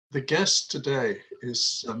The guest today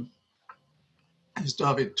is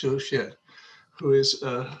David Turchier, who is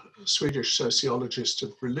a Swedish sociologist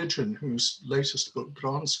of religion, whose latest book,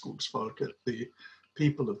 Granskogsfolket, The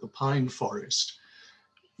People of the Pine Forest,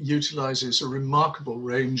 utilizes a remarkable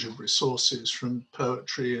range of resources from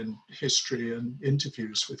poetry and history and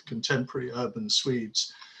interviews with contemporary urban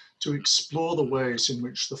Swedes to explore the ways in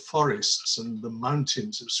which the forests and the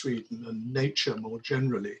mountains of Sweden and nature more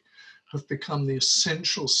generally have become the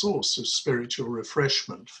essential source of spiritual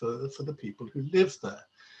refreshment for the people who live there.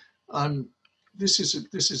 This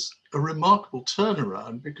is a remarkable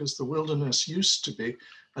turnaround, because the wilderness used to be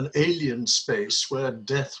an alien space where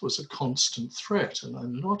death was a constant threat, and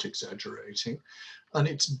I'm not exaggerating, and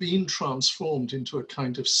it's been transformed into a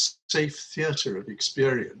kind of safe theatre of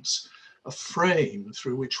experience, a frame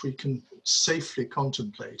through which we can safely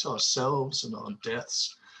contemplate ourselves and our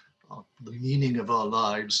deaths, the meaning of our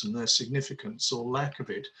lives and their significance or lack of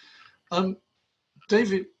it.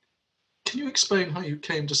 David, can you explain how you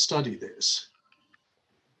came to study this?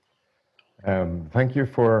 Thank you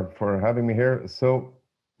for having me here. So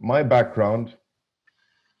my background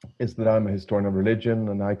is that I'm a historian of religion,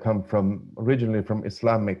 and I come originally from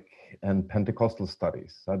Islamic and Pentecostal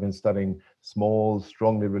studies. I've been studying small,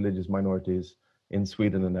 strongly religious minorities in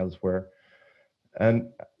Sweden and elsewhere. And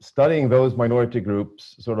studying those minority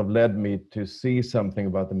groups sort of led me to see something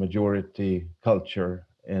about the majority culture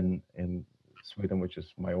in Sweden, which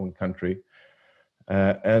is my own country,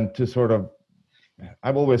 and to sort of,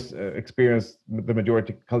 I've always experienced the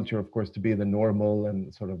majority culture, of course, to be the normal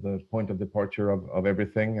and sort of the point of departure of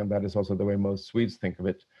everything. And that is also the way most Swedes think of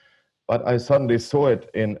it. But I suddenly saw it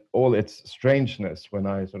in all its strangeness when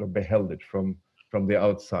I sort of beheld it from the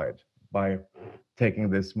outside by taking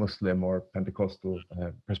this Muslim or Pentecostal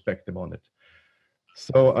perspective on it.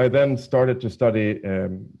 So I then started to study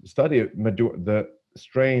the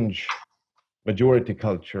strange majority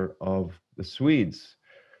culture of the Swedes.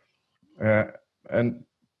 And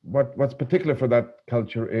what's particular for that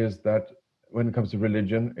culture is that when it comes to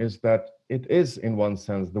religion, is that it is in one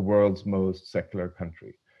sense the world's most secular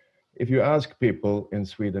country. If you ask people in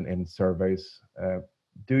Sweden in surveys,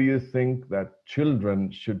 do you think that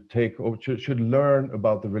children should take or should learn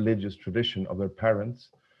about the religious tradition of their parents?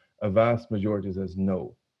 A vast majority says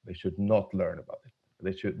no, they should not learn about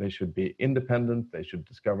it. They should be independent, they should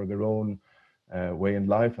discover their own way in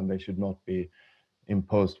life, and they should not be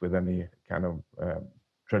imposed with any kind of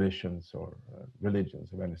traditions or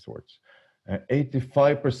religions of any sorts.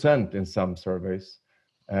 85% in some surveys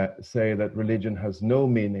say that religion has no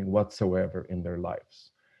meaning whatsoever in their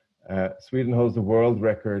lives. Sweden holds the world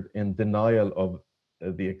record in denial of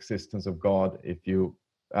the existence of God if you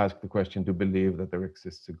ask the question to believe that there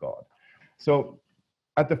exists a God. So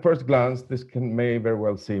at the first glance, this may very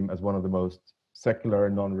well seem as one of the most secular,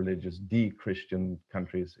 non-religious, de-Christian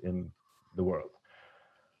countries in the world.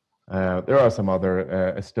 There are some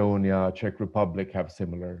other, Estonia, Czech Republic have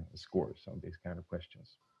similar scores on these kind of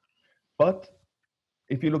questions. But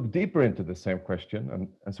if you look deeper into the same question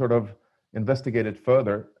and sort of investigate it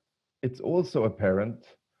further, it's also apparent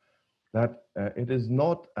that it is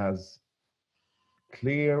not as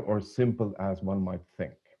clear or simple as one might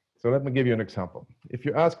think. So let me give you an example. If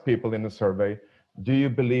you ask people in a survey, do you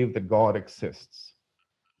believe that God exists?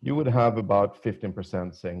 You would have about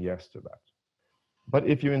 15% saying yes to that. But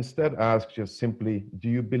if you instead ask just simply, do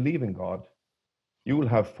you believe in God? You will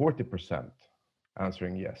have 40%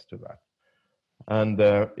 answering yes to that. And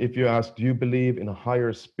if you ask, do you believe in a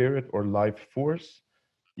higher spirit or life force?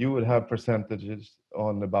 You would have percentages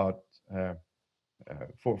on about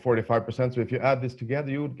 45%. So if you add this together,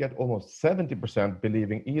 you would get almost 70%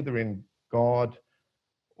 believing either in God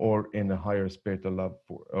or in a higher spirit or love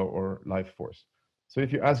or life force. So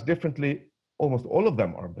if you ask differently, almost all of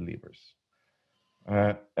them are believers.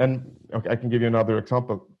 And okay, I can give you another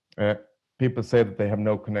example. People say that they have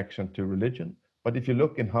no connection to religion, but if you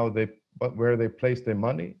look in where they place their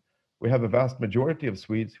money, we have a vast majority of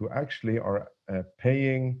Swedes who actually are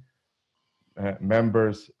paying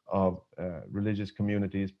members of religious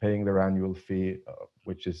communities, paying their annual fee,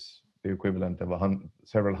 which is the equivalent of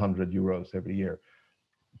several hundred euros every year,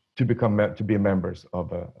 to be members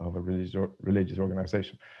of a religious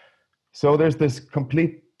organization. So there's this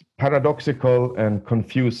complete paradoxical and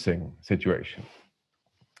confusing situation.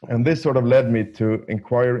 And this sort of led me to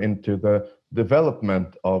inquire into the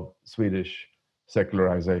development of Swedish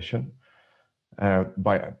secularization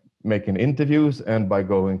by making interviews and by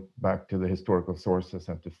going back to the historical sources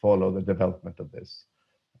and to follow the development of this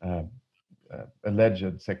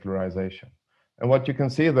alleged secularization. And what you can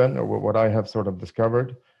see then, or what I have sort of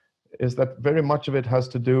discovered, is that very much of it has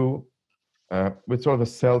to do with sort of a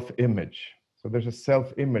self-image. So there's a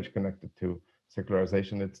self-image connected to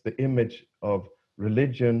secularization. It's the image of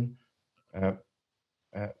religion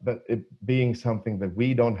that it being something that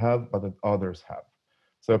we don't have, but that others have.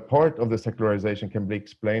 So part of the secularization can be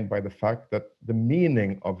explained by the fact that the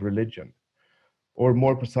meaning of religion, or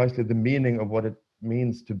more precisely, the meaning of what it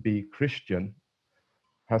means to be Christian,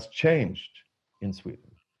 has changed in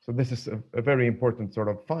Sweden. So this is a very important sort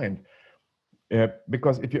of find.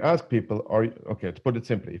 Because if you ask people, okay, to put it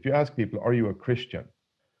simply, if you ask people, are you a Christian?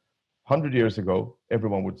 100 years ago,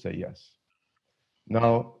 everyone would say yes.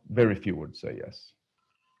 Now, very few would say yes.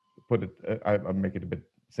 I'll make it a bit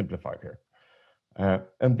simplified here.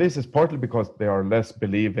 And this is partly because they are less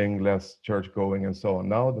believing, less church going and so on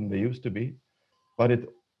now than they used to be. But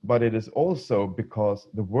it is also because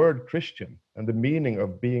the word Christian and the meaning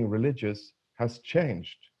of being religious has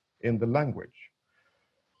changed in the language.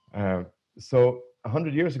 So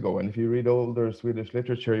 100 years ago, and if you read older Swedish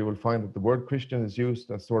literature, you will find that the word Christian is used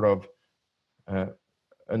as sort of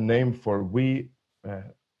a name for we,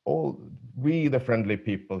 the friendly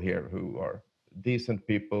people here who are decent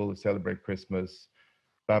people, who celebrate Christmas,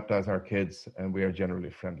 baptize our kids, and we are generally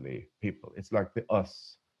friendly people. It's like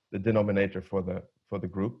the denominator for the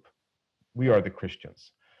group. We are the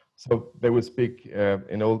Christians. So they would speak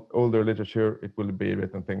in older literature. It will be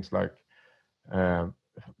written things like,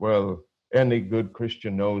 well, any good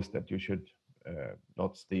Christian knows that you should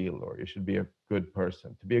not steal, or you should be a good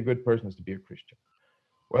person. To be a good person is to be a Christian.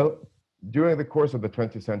 Well, during the course of the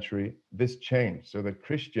 20th century, this changed so that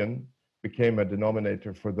Christian became a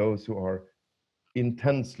denominator for those who are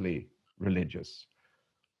intensely religious.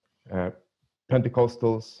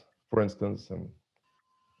 Pentecostals, for instance, and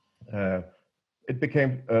it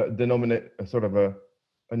became a sort of a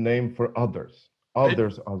name for others.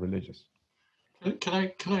 Others are religious.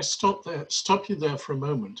 Can I stop you there for a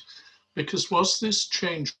moment? Because was this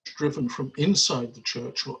change driven from inside the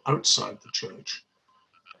church or outside the church?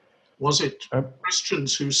 Was it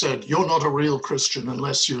Christians who said, you're not a real Christian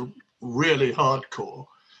unless you're really hardcore?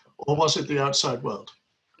 Or was it the outside world?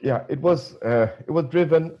 Yeah, it was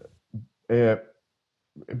driven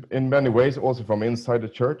in many ways also from inside the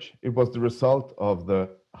church. It was the result of the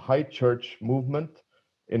high church movement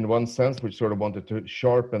in one sense, which sort of wanted to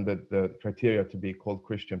sharpen the criteria to be called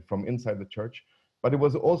Christian from inside the church. But it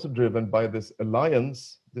was also driven by this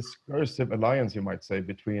alliance, discursive alliance, you might say,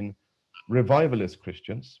 between revivalist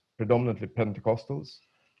Christians, predominantly Pentecostals,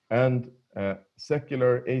 and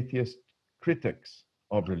secular atheist critics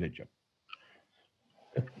of religion.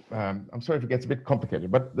 I'm sorry if it gets a bit complicated,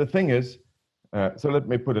 but the thing is, so let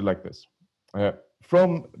me put it like this.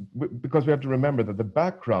 Because we have to remember that the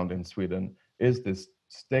background in Sweden is this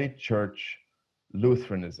state church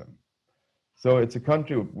Lutheranism. So it's a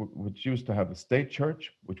country which used to have a state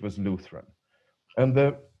church, which was Lutheran. And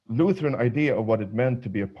the Lutheran idea of what it meant to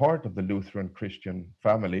be a part of the Lutheran Christian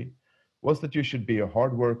family was that you should be a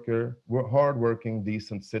hardworking,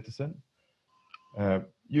 decent citizen.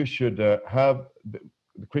 You should have the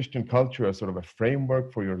Christian culture as sort of a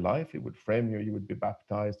framework for your life. It would frame you. You would be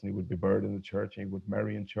baptized, and you would be buried in the church, and you would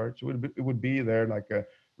marry in church. It would be there like a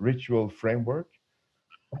ritual framework.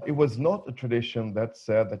 It was not a tradition that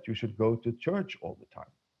said that you should go to church all the time.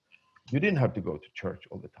 You didn't have to go to church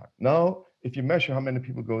all the time. Now, if you measure how many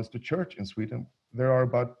people goes to church in Sweden, there are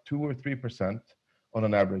about 2 or 3% on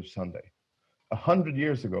an average Sunday. 100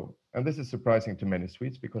 years ago, and this is surprising to many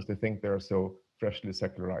Swedes because they think they are so freshly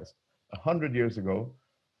secularized. 100 years ago,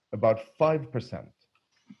 about 5%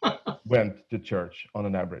 went to church on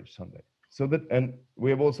an average Sunday. So that, and we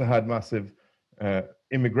have also had massive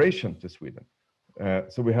immigration to Sweden.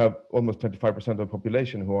 So we have almost 25% of the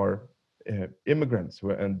population who are immigrants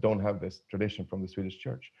and don't have this tradition from the Swedish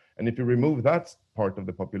church. And if you remove that part of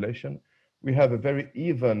the population, we have a very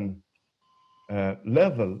even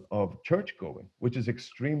level of church going, which is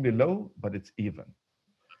extremely low, but it's even.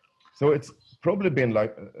 So it's probably been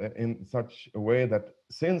like in such a way that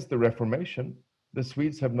since the Reformation, the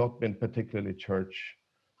Swedes have not been particularly church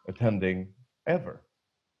attending ever.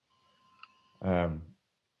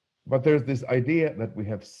 But there's this idea that we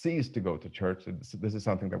have ceased to go to church. This is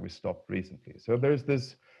something that we stopped recently. So there's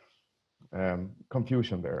this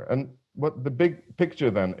confusion there. And what the big picture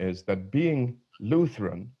then is that being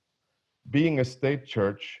Lutheran, being a state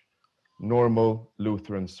church, normal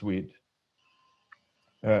Lutheran Swede,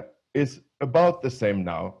 is about the same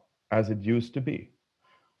now as it used to be,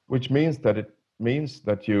 which means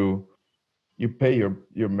that you pay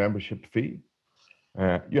your membership fee.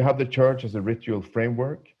 You have the church as a ritual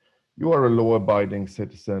framework. You are a law-abiding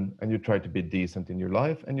citizen, and you try to be decent in your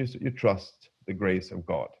life, and you trust the grace of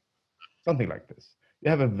God. Something like this. You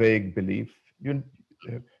have a vague belief.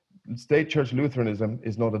 State Church Lutheranism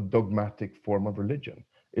is not a dogmatic form of religion.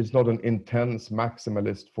 It's not an intense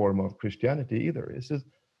maximalist form of Christianity either. It's a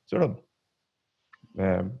sort of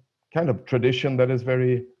kind of tradition that is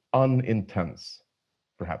very unintense,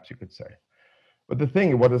 perhaps you could say. But the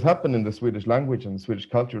thing, what has happened in the Swedish language and the Swedish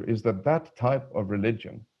culture is that that type of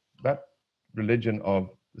religion, that religion of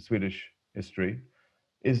the Swedish history,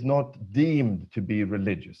 is not deemed to be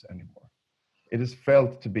religious anymore. It is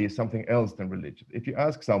felt to be something else than religion. If you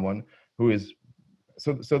ask someone who is,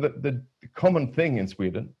 so the common thing in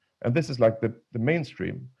Sweden, and this is like the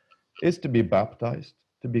mainstream, is to be baptized,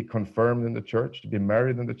 to be confirmed in the church, to be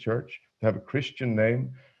married in the church, to have a Christian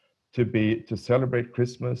name, to celebrate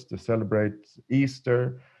Christmas, to celebrate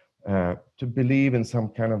Easter, to believe in some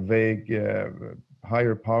kind of vague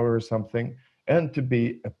higher power or something, and to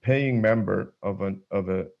be a paying member of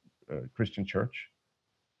a Christian church,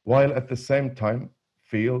 while at the same time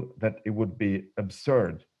feel that it would be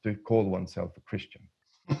absurd to call oneself a Christian.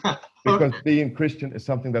 Because being Christian is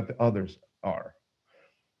something that the others are.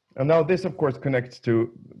 And now this, of course, connects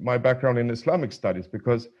to my background in Islamic studies,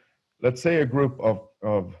 because let's say a group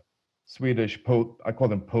of Swedish, I call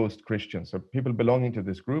them post-Christians, so people belonging to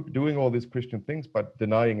this group, doing all these Christian things, but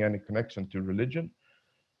denying any connection to religion.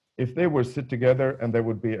 If they were sit together and there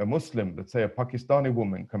would be a Muslim, let's say a Pakistani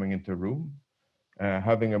woman coming into a room,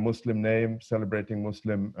 having a Muslim name, celebrating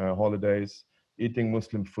Muslim holidays, eating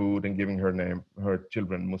Muslim food and giving her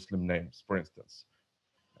children Muslim names, for instance.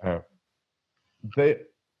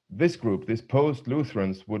 This group, these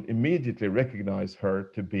post-Lutherans, would immediately recognize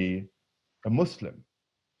her to be a Muslim.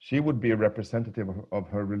 She would be a representative of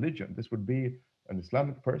her religion. This would be an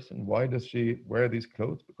Islamic person. Why does she wear these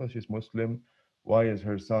clothes? Because she's Muslim. Why is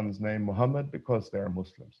her son's name Muhammad? Because they are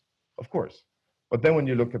Muslims, of course. But then when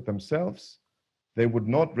you look at themselves, they would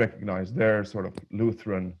not recognize their sort of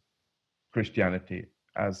Lutheran Christianity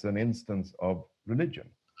as an instance of religion.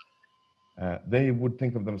 They would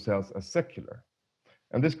think of themselves as secular.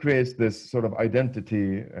 And this creates this sort of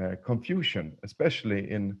identity confusion, especially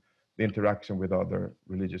in the interaction with other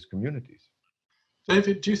religious communities.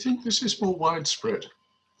 David, do you think this is more widespread?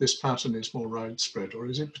 This pattern is more widespread, or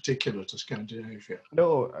is it particular to Scandinavia?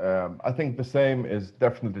 No, I think the same is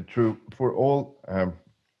definitely true for all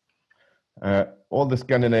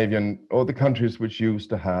the countries which used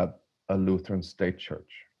to have a Lutheran state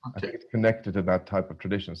church. Okay. I think it's connected to that type of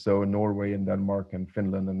tradition. So Norway and Denmark and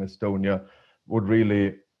Finland and Estonia would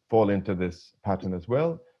really fall into this pattern as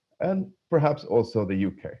well, and perhaps also the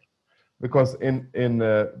UK, because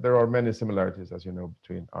there are many similarities, as you know,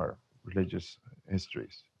 between our religious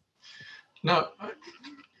histories. Now,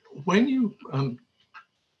 when you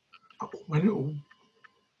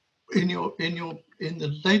in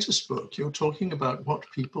the latest book, you're talking about what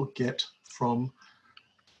people get from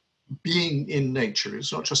being in nature.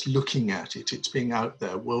 It's not just looking at it, it's being out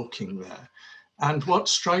there, walking there. And what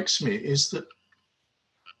strikes me is that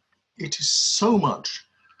it is so much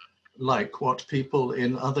like what people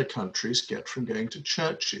in other countries get from going to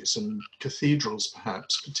churches and cathedrals,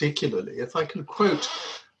 perhaps, particularly. If I can quote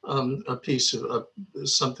a piece of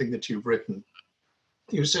something that you've written,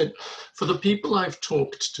 you said, "For the people I've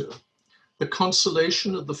talked to, the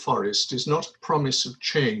consolation of the forest is not a promise of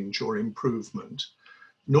change or improvement,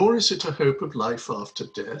 nor is it a hope of life after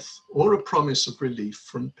death or a promise of relief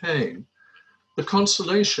from pain. The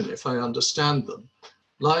consolation, if I understand them,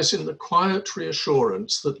 lies in the quiet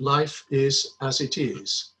reassurance that life is as it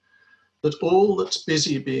is, that all that's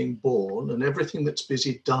busy being born and everything that's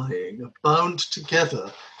busy dying are bound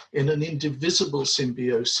together in an indivisible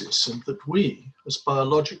symbiosis, and that we, as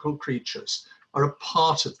biological creatures, are a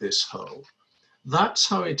part of this whole. That's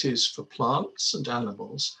how it is for plants and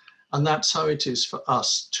animals, and that's how it is for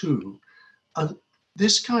us too." And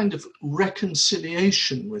this kind of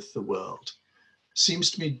reconciliation with the world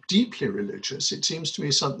seems to me deeply religious. It seems to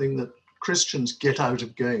me something that Christians get out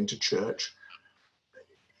of going to church.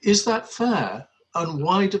 Is that fair? And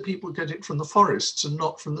why do people get it from the forests and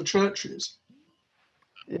not from the churches?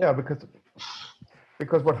 Yeah,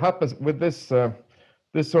 because what happens with this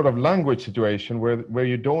this sort of language situation where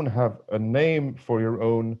you don't have a name for your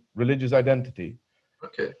own religious identity,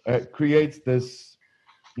 okay, creates this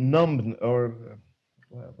numb or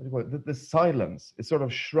what do you call it? This silence. It sort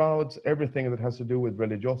of shrouds everything that has to do with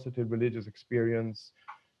religiosity, religious experience,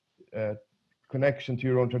 connection to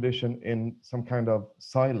your own tradition in some kind of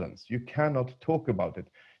silence. You cannot talk about it.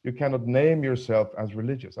 You cannot name yourself as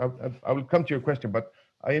religious. I will come to your question, but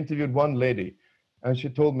I interviewed one lady, and she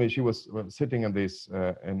told me she was sitting in this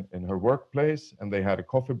in her workplace, and they had a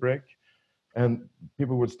coffee break, and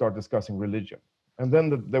people would start discussing religion. And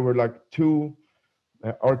then there were like two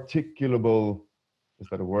articulable, is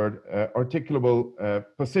that a word? Articulable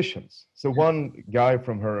positions. So one guy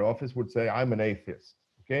from her office would say, I'm an atheist.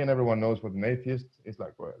 Okay, and everyone knows what an atheist is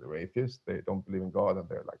like. Well, they're atheists, they don't believe in God, and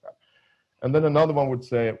they're like that. And then another one would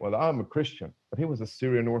say, well, I'm a Christian, but he was a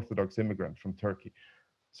Syrian Orthodox immigrant from Turkey.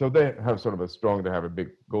 So they have sort of they have a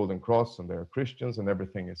big golden cross, and they're Christians, and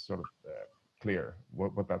everything is sort of clear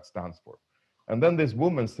what that stands for. And then this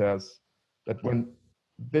woman says that when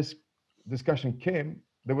this discussion came,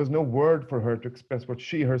 there was no word for her to express what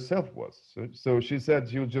she herself was. So she said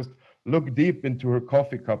she would just look deep into her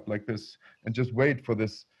coffee cup like this and just wait for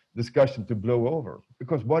this discussion to blow over.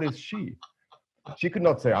 Because what is she? She could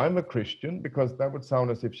not say, I'm a Christian, because that would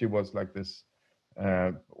sound as if she was like this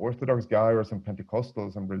Orthodox guy or some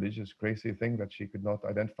Pentecostal, some religious crazy thing that she could not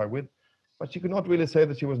identify with. But she could not really say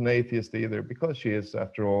that she was an atheist either, because she is,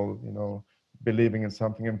 after all, you know, believing in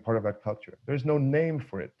something and part of that culture. There's no name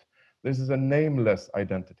for it. This is a nameless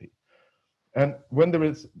identity. And when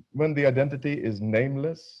the identity is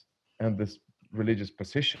nameless, and this religious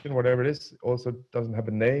position, whatever it is, also doesn't have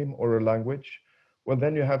a name or a language, well,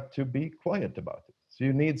 then you have to be quiet about it. So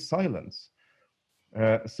you need silence.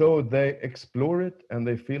 So they explore it and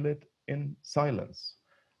they feel it in silence.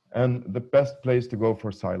 And the best place to go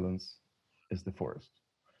for silence is the forest.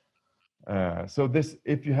 So this,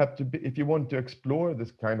 if you want to explore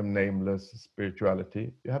this kind of nameless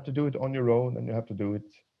spirituality, you have to do it on your own, and you have to do it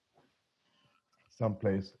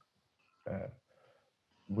someplace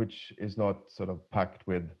which is not sort of packed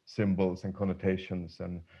with symbols and connotations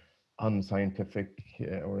and unscientific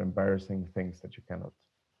or embarrassing things that you cannot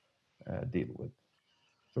deal with.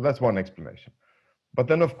 So that's one explanation. But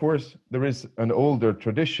then, of course, there is an older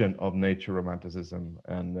tradition of nature romanticism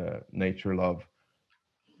and nature love,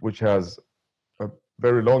 which has a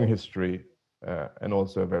very long history and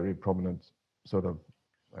also a very prominent sort of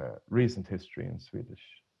recent history in Swedish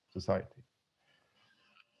society.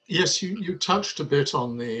 Yes, you touched a bit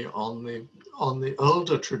on the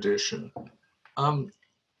older tradition,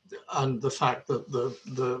 and the fact that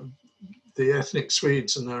the ethnic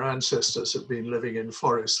Swedes and their ancestors have been living in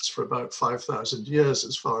forests for about 5,000 years,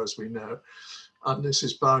 as far as we know, and this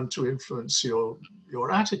is bound to influence your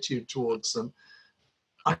attitude towards them.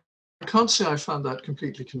 I can't say I found that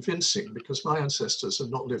completely convincing, because my ancestors have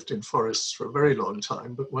not lived in forests for a very long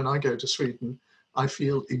time, but when I go to Sweden, I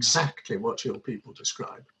feel exactly what your people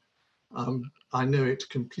describe. I know it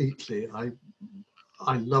completely.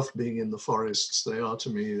 I love being in the forests. They are to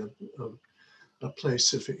me a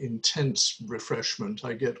place of intense refreshment.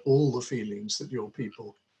 I get all the feelings that your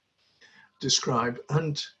people describe.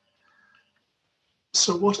 And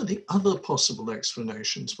so what are the other possible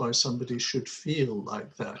explanations why somebody should feel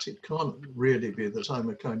like that? It can't really be that I'm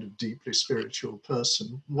a kind of deeply spiritual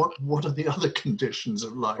person. What are the other conditions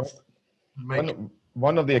of life that make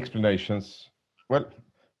one of the explanations, well,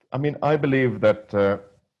 I mean, I believe that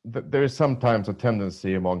there is sometimes a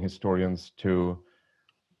tendency among historians to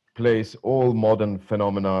place all modern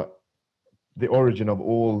phenomena, the origin of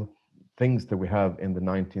all things that we have in the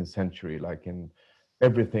 19th century, like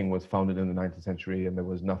everything was founded in the 19th century and there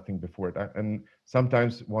was nothing before it. And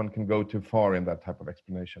sometimes one can go too far in that type of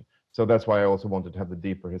explanation. So that's why I also wanted to have the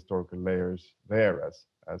deeper historical layers there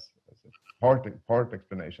as part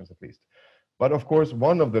explanations at least. But of course,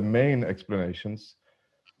 one of the main explanations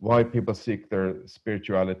why people seek their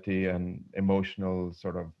spirituality and emotional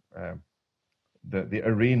sort of the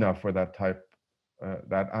arena for that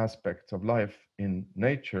that aspect of life in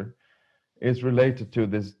nature is related to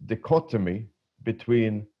this dichotomy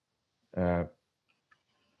between the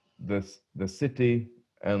city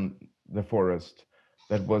and the forest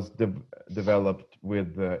that was developed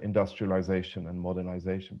with industrialization and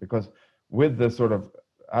modernization. Because with the sort of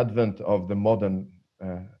advent of the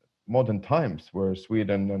modern times, where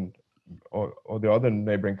Sweden and or the other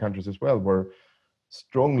neighboring countries as well were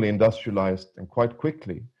strongly industrialized and quite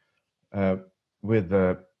quickly, with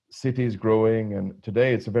the cities growing, and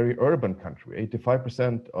today it's a very urban country.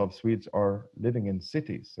 85% of Swedes are living in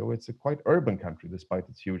cities, so it's a quite urban country despite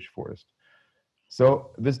its huge forest.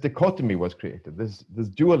 So this dichotomy was created, this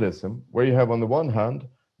dualism, where you have on the one hand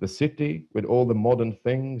the city with all the modern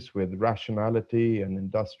things, with rationality and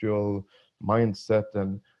industrial mindset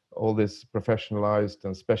and all this professionalized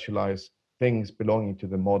and specialized things belonging to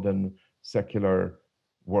the modern secular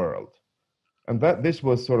world. And that this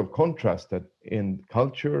was sort of contrasted in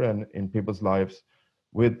culture and in people's lives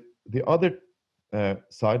with the other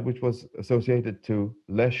side, which was associated to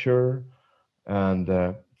leisure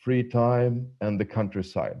and free time and the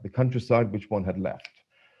countryside which one had left.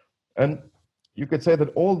 And you could say that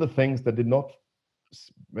all the things that did not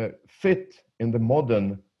fit in the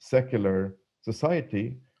modern secular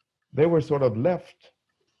society, they were sort of left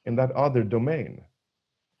in that other domain.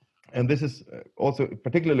 And this is also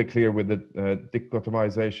particularly clear with the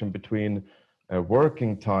dichotomization between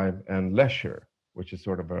working time and leisure, which is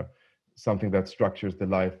sort of something that structures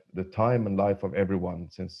the time and life of everyone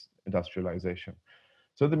since industrialization.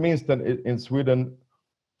 So that means that in Sweden,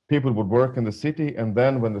 people would work in the city, and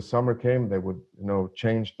then when the summer came, they would,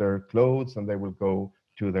 change their clothes and they would go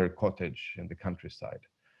to their cottage in the countryside.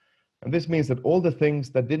 And this means that all the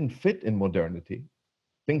things that didn't fit in modernity,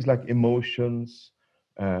 things like emotions,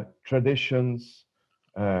 traditions,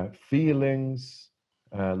 feelings,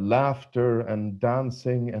 laughter and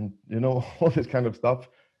dancing and, all this kind of stuff,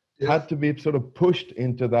 had to be sort of pushed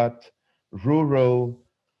into that rural,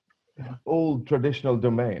 old traditional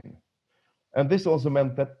domain. And this also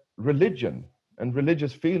meant that religion and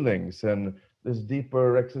religious feelings and this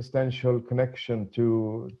deeper existential connection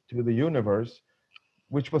to the universe,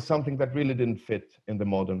 which was something that really didn't fit in the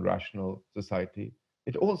modern rational society,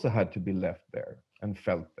 it also had to be left there and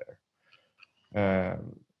felt there.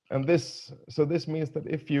 And this means that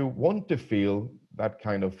if you want to feel that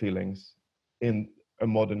kind of feelings in a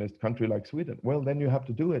modernist country like Sweden, well, then you have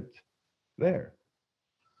to do it there.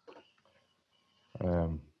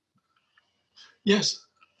 Yes,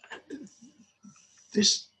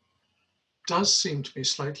 this does seem to be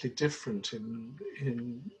slightly different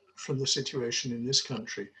from the situation in this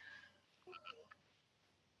country.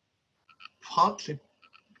 Partly,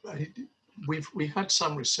 we had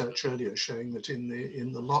some research earlier showing that in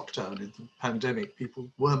the lockdown, in the pandemic, people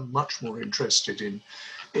were much more interested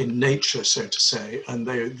in nature, so to say, and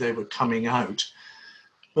they were coming out.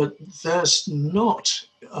 But there's not.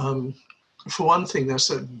 For one thing, there's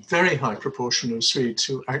a very high proportion of Swedes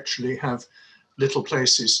who actually have little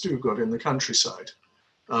places got in the countryside.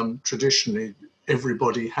 Traditionally,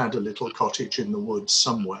 everybody had a little cottage in the woods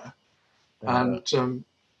somewhere. And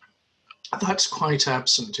that's quite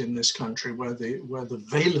absent in this country, where the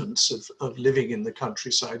valence of living in the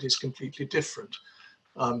countryside is completely different.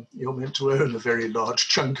 You're meant to own a very large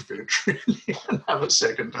chunk of it, really, and have a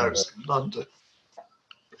second house in London.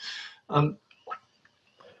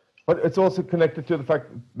 But it's also connected to the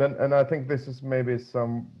fact that, and I think this is maybe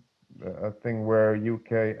a thing where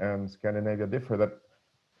UK and Scandinavia differ,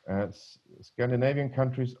 that Scandinavian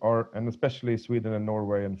countries are, and especially Sweden and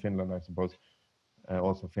Norway and Finland, I suppose,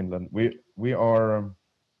 also Finland, we are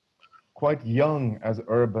quite young as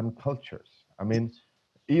urban cultures. I mean,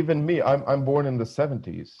 even me, I'm born in the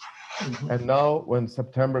 70s, and now when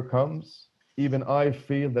September comes, even I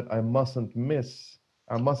feel that I mustn't miss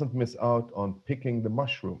out on picking the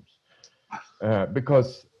mushrooms,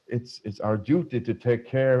 because it's our duty to take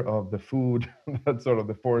care of the food that sort of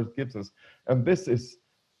the forest gives us. And this is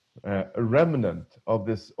a remnant of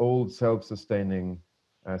this old self-sustaining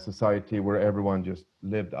society where everyone just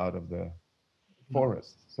lived out of the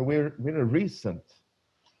forest. So we're a recent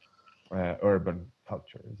urban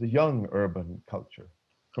culture. It's a young urban culture.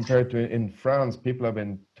 Compared to in France, people have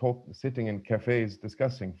been sitting in cafes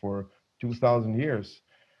discussing for 2,000 years.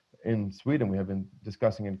 In Sweden, we have been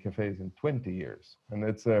discussing in cafes in 20 years, and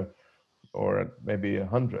or maybe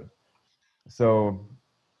 100. So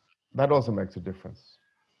that also makes a difference.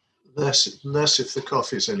 Less if the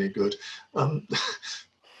coffee's any good.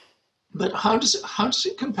 But how does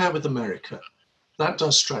it compare with America? That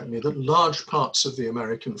does strike me that large parts of the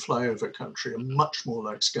American flyover country are much more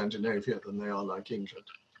like Scandinavia than they are like England.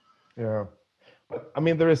 Yeah, but I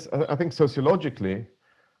mean, I think sociologically,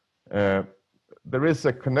 there is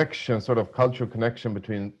a connection, sort of cultural connection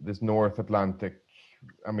between this North Atlantic,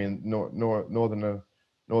 I mean,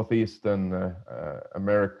 northeastern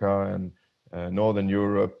America and Northern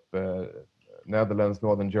Europe, Netherlands,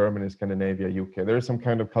 Northern Germany, Scandinavia, UK. There is some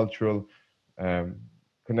kind of cultural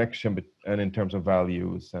connection, and in terms of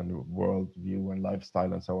values and worldview and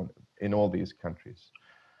lifestyle and so on in all these countries.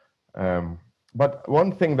 But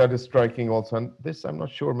one thing that is striking also, and this I'm not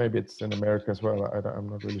sure, maybe it's in America as well, I'm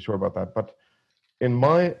not really sure about that, but in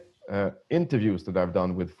my interviews that I've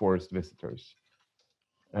done with forest visitors,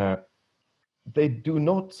 they do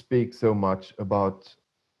not speak so much about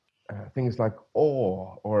things like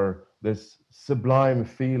awe or this sublime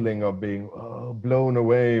feeling of being blown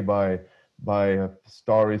away by a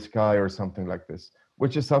starry sky or something like this,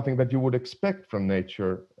 which is something that you would expect from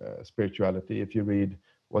nature spirituality if you read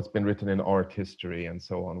what's been written in art history and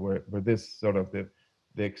so on, where this sort of the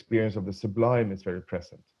experience of the sublime is very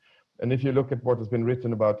present. And if you look at what has been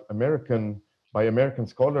written about by American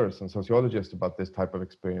scholars and sociologists about this type of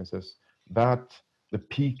experiences, that the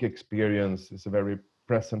peak experience is a very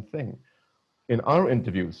present thing. In our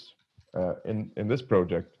interviews, in this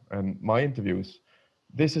project and my interviews,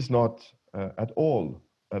 this is not at all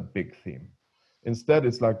a big theme. Instead,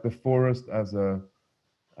 it's like the forest as a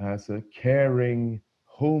caring,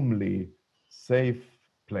 homely, safe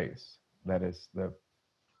place. That is the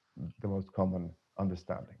most common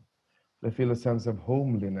understanding. They feel a sense of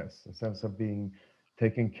homeliness, a sense of being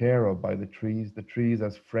taken care of by the trees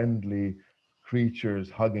as friendly creatures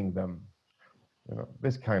hugging them. You know,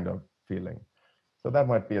 this kind of feeling. So that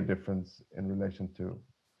might be a difference in relation to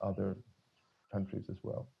other countries as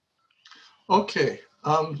well. Okay,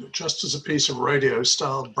 just as a piece of radio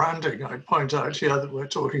style branding, I point out here that we're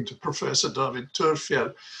talking to Professor David Törfjell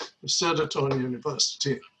of Södertörn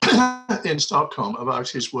University in Stockholm about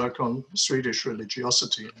his work on Swedish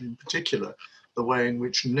religiosity, and in particular, the way in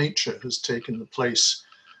which nature has taken the place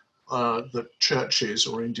that churches,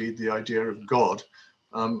 or indeed the idea of God,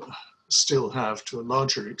 still have to a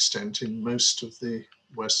larger extent in most of the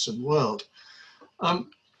Western world.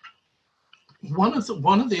 One of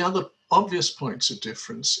the other obvious points of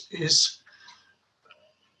difference is,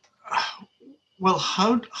 well,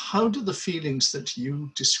 how do the feelings that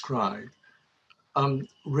you describe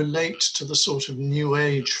relate to the sort of New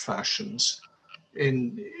Age fashions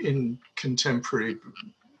in contemporary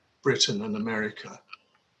Britain and America?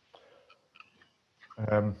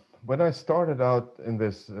 When I started out in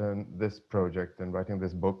this project and writing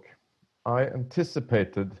this book, I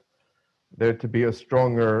anticipated there to be a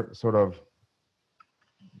stronger sort of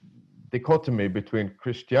dichotomy between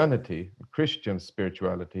Christianity, Christian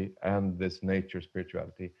spirituality, and this nature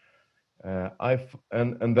spirituality.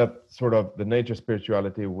 And that sort of the nature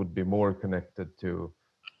spirituality would be more connected to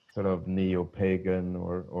sort of neo-pagan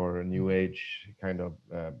or New Age kind of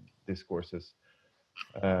discourses.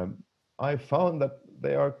 I found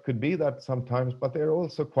that could be that sometimes, but they're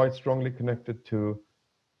also quite strongly connected to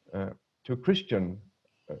Christian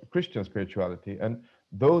spirituality. And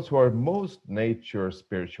those who are most nature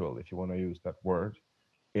spiritual, if you want to use that word,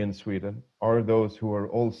 in Sweden, are those who are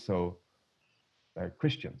also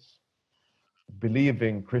Christians,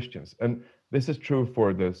 believing Christians. And this is true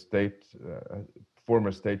for the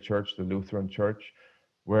former state church, the Lutheran Church,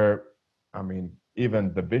 where, I mean,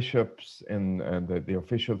 even the bishops and the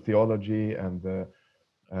official theology and the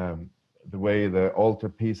way the altar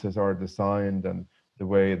pieces are designed and the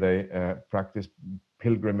way they practice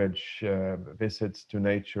pilgrimage visits to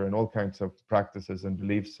nature and all kinds of practices and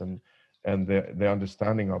beliefs and the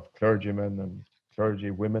understanding of clergymen and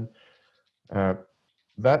clergy women, has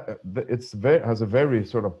a very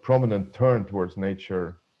sort of prominent turn towards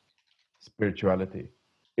nature spirituality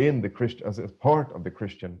in the Christian as part of the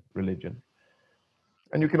Christian religion.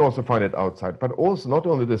 And you can also find it outside, but also not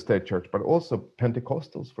only the state church, but also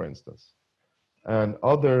Pentecostals, for instance, and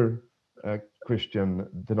other Christian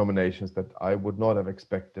denominations that I would not have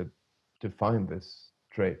expected to find this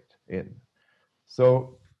trait in.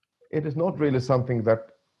 So it is not really something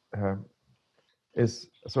that is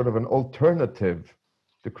sort of an alternative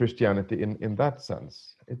to Christianity in that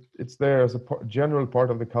sense. It's there as a general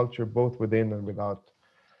part of the culture, both within and without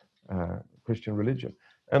Christian religion.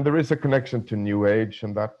 And there is a connection to New Age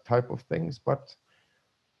and that type of things, but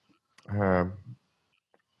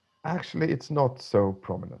actually it's not so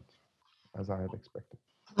prominent as I had expected.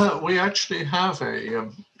 We actually have a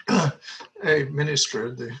minister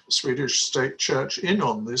of the Swedish State Church in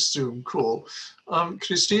on this Zoom call.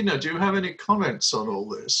 Christina, do you have any comments on all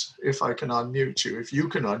this? If I can unmute you, if you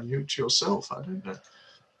can unmute yourself, I don't know.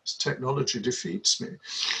 This technology defeats me.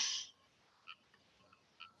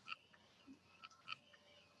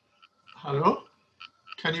 Hello?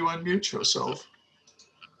 Can you unmute yourself?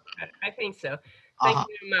 I think so. Thank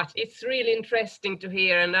you very much. It's really interesting to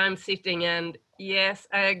hear, and I'm sitting and yes,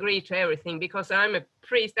 I agree to everything because I'm a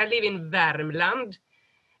priest. I live in Värmland,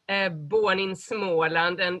 born in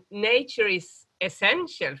Småland, and nature is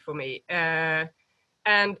essential for me.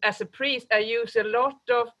 And as a priest, I use a lot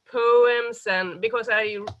of poems, and because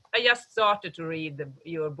I just started to read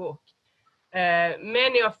your book.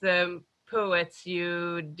 Many of the poets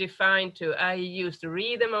you define to, I used to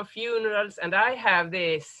read them on funerals, and I have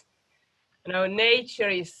this. You know, nature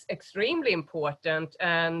is extremely important,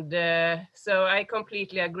 and so I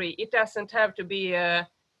completely agree. It doesn't have to be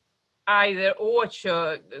either or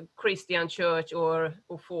Christian church or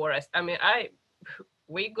forest. I mean,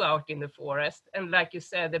 we go out in the forest, and like you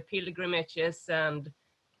said, the pilgrimages, and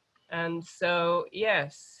so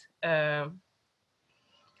yes.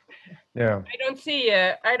 Yeah. I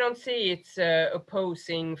don't see its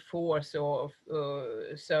opposing force, or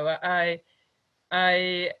so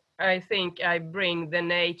I think I bring the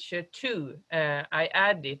nature too. I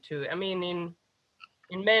add it to. I mean,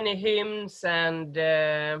 in many hymns and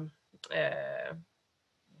yeah.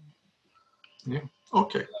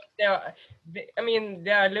 Okay. I mean,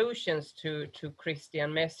 there are allusions to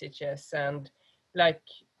Christian messages, and like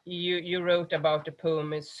you wrote about the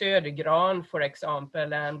poem Södergran, for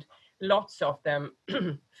example, and lots of them,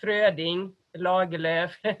 Fröding,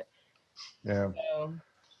 Lagerlöf. Yeah. So,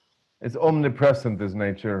 It's omnipresent, this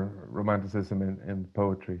nature, romanticism in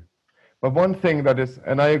poetry. But one thing that is,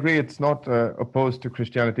 and I agree, it's not opposed to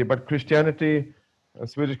Christianity, but Christianity,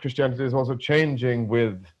 Swedish Christianity is also changing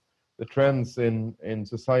with the trends in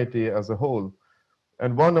society as a whole.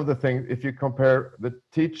 And one of the things, if you compare the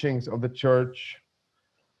teachings of the church,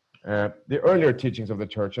 the earlier teachings of the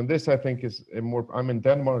church, and this I think is a more, I'm in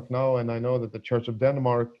Denmark now, and I know that the Church of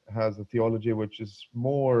Denmark has a theology which is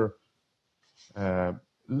more,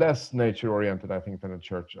 less nature-oriented, I think, than the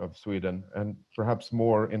Church of Sweden, and perhaps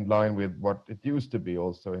more in line with what it used to be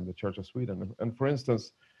also in the Church of Sweden. And for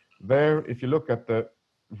instance, there, if you look at the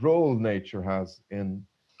role nature has in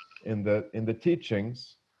the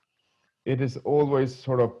teachings, it is always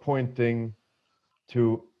sort of pointing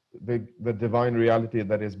to the divine reality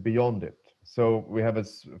that is beyond it. So we have a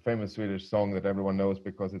famous Swedish song that everyone knows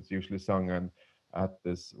because it's usually sung at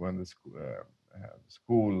this when the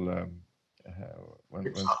school.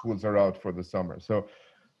 When schools are out for the summer. So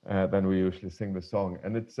then we usually sing the song.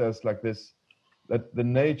 And it says like this, that the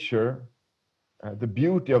nature, the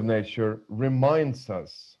beauty of nature reminds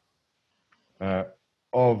us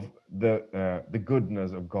of the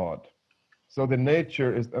goodness of God. So the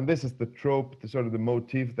nature is, and this is the trope, the sort of the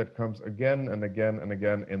motif that comes again and again and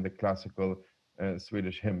again in the classical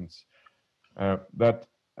Swedish hymns. That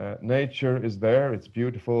nature is there, it's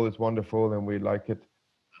beautiful, it's wonderful, and we like it.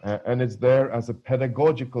 And it's there as a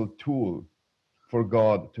pedagogical tool for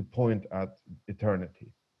God to point at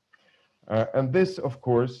eternity. And this, of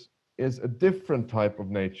course, is a different type of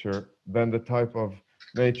nature than the type of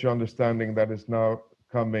nature understanding that is now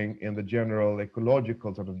coming in the general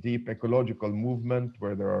ecological, sort of deep ecological movement,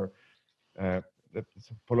 where there are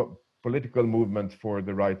political movements for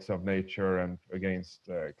the rights of nature and against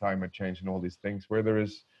climate change and all these things, where there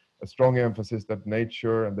is a strong emphasis that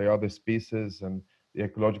nature and the other species and the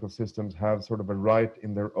ecological systems have sort of a right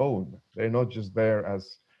in their own. They're not just there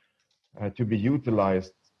as to be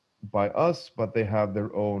utilized by us, but they have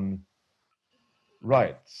their own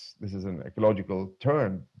rights. This is an ecological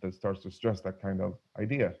term that starts to stress that kind of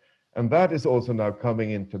idea. And that is also now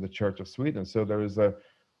coming into the Church of Sweden. So there is a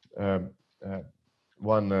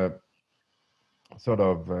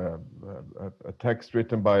text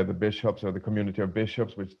written by the bishops or the community of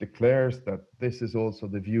bishops, which declares that this is also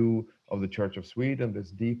the view of the Church of Sweden,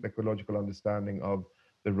 this deep ecological understanding of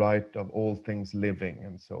the right of all things living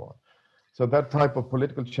and so on. So that type of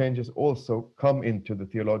political changes also come into the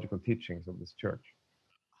theological teachings of this church.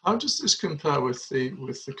 How does this compare with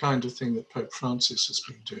the kind of thing that Pope Francis has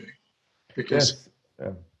been doing? Because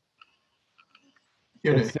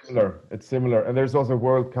yes, it's similar, and there's also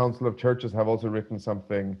World Council of Churches have also written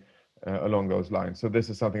something along those lines. So this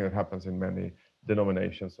is something that happens in many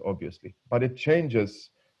denominations, obviously, but it changes.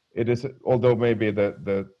 It is, although maybe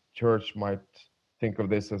the church might think of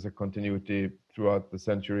this as a continuity throughout the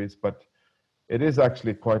centuries, but it is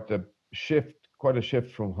actually quite a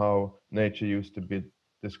shift from how nature used to be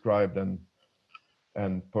described and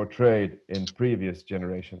portrayed in previous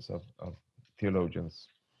generations of theologians.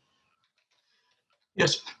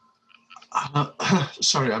 Yes.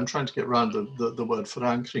 Sorry, I'm trying to get around the word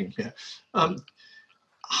förankring here.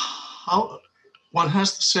 How one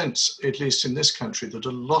has the sense, at least in this country, that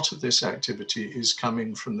a lot of this activity is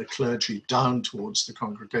coming from the clergy down towards the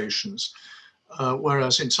congregations,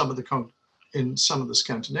 whereas in some of the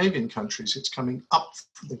Scandinavian countries, it's coming up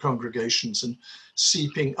from the congregations and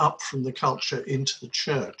seeping up from the culture into the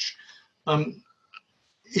church.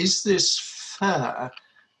 Is this fair?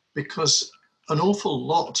 Because an awful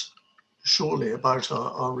lot, surely, about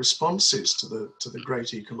our responses to the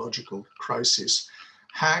great ecological crisis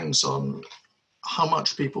hangs on how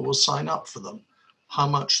much people will sign up for them, how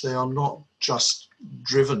much they are not just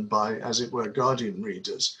driven by, as it were, Guardian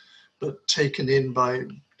readers, but taken in by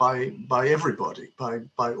everybody,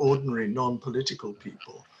 by ordinary non-political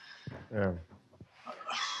people. Yeah.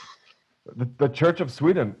 The Church of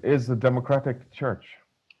Sweden is a democratic church.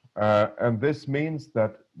 And this means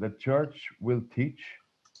that the church will teach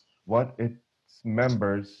what its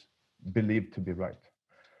members believe to be right.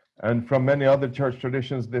 And from many other church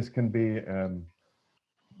traditions, this can be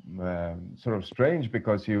sort of strange,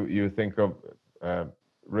 because you think of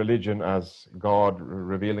religion as God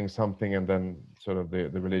revealing something and then sort of the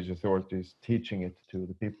religious authorities teaching it to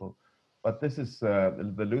the people. But this is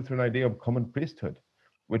the Lutheran idea of common priesthood,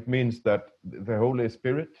 which means that the Holy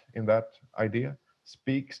Spirit in that idea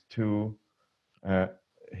speaks to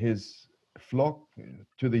his flock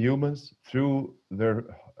to the humans through their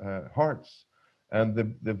hearts. And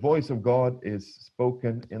the voice of God is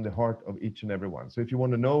spoken in the heart of each and every one. So if you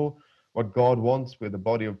want to know what God wants with the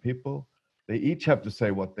body of people, they each have to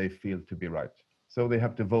say what they feel to be right. So they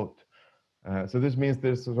have to vote. So this means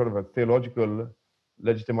there's a sort of a theological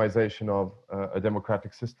legitimization of a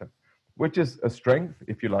democratic system, which is a strength,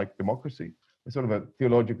 if you like, democracy. It's sort of a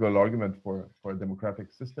theological argument for a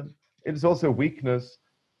democratic system. It is also a weakness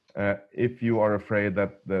if you are afraid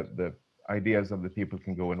that the ideas of the people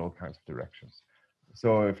can go in all kinds of directions.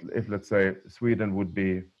 So if let's say Sweden would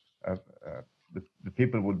be, the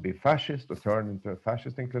people would be fascist or turn into a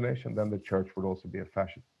fascist inclination, then the church would also be a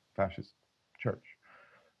fascist church,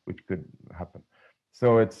 which could happen.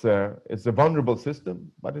 So it's a vulnerable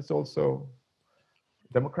system, but it's also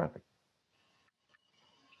democratic.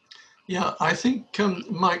 Yeah, I think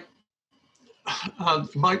Mike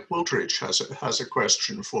Wooldridge has a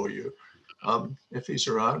question for you. If he's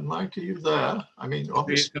around, Mike, are you there? I mean,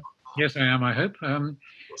 obviously. Yes, I am, I hope. You're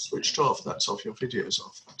switched off, that's off, your video's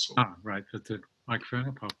off, that's all. Right, put the microphone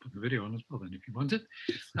up, I'll put the video on as well then if you want it.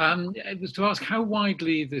 It was to ask how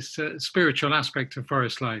widely this spiritual aspect of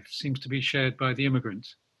forest life seems to be shared by the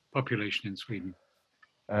immigrant population in Sweden.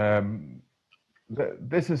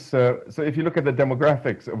 This is, so if you look at the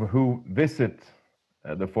demographics of who visit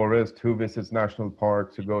the forest, who visits national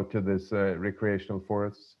parks, who go to this recreational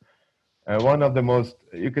forests, one of the most,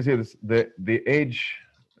 you can see this, the age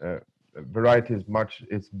variety is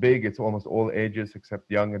it's big, it's almost all ages except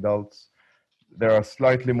young adults. There are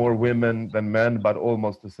slightly more women than men, but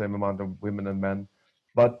almost the same amount of women and men.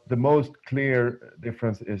 But the most clear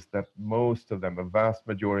difference is that most of them, a vast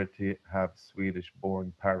majority, have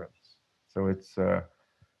Swedish-born parents. So it's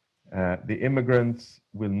the immigrants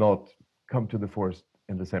will not come to the forest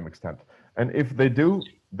in the same extent. And if they do,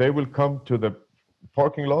 they will come to the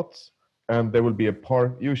parking lots, and there will be a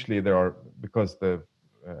park. Usually there are, because they're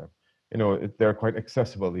quite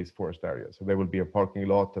accessible, these forest areas. So there will be a parking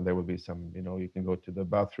lot, and there will be some, you can go to the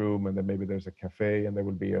bathroom, and then maybe there's a cafe, and there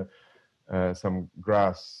will be some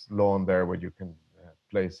grass lawn there where you can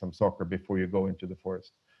play some soccer before you go into the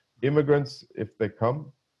forest. Immigrants, if they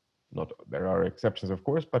come, there are exceptions, of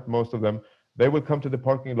course, but most of them, they will come to the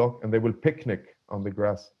parking lot and they will picnic on the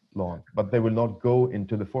grass lawn, but they will not go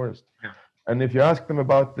into the forest. Yeah. And if you ask them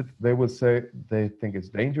about it, they will say they think it's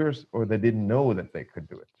dangerous, or they didn't know that they could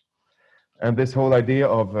do it. And this whole idea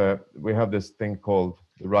of, we have this thing called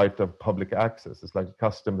the right of public access. It's like a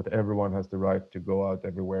custom that everyone has the right to go out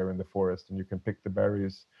everywhere in the forest, and you can pick the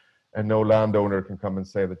berries, and no landowner can come and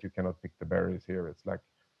say that you cannot pick the berries here. It's like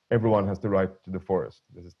everyone has the right to the forest.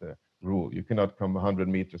 This is the rule. You cannot come 100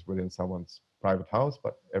 meters within someone's private house,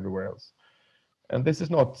 but everywhere else. And this is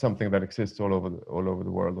not something that exists all over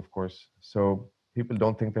the world, of course. So people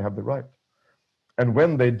don't think they have the right. And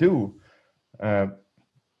when they do,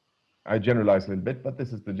 I generalize a little bit, but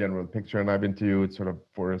this is the general picture, and I've interviewed sort of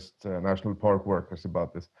forest national park workers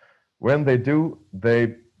about this. When they do,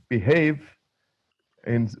 they behave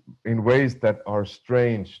in ways that are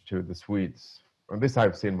strange to the Swedes. And this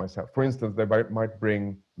I've seen myself. For instance, they might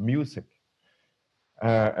bring music,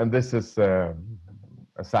 and this is a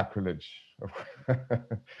sacrilege.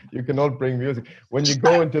 You cannot bring music. When you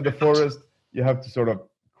go into the forest, you have to sort of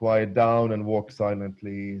quiet down and walk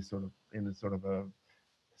silently, sort of in a sort of a,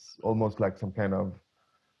 almost like some kind of,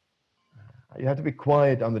 you have to be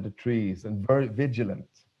quiet under the trees and very vigilant.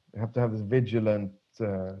 You have to have this vigilant,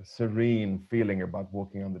 serene feeling about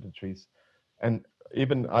walking under the trees. And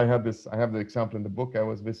even I have the example in the book. I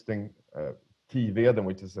was visiting Tiveden,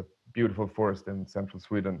 which is a beautiful forest in central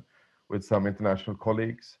Sweden, with some international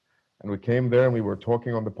colleagues. And we came there and we were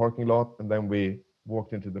talking on the parking lot, and then we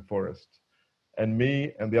walked into the forest. And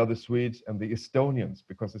me and the other Swedes and the Estonians,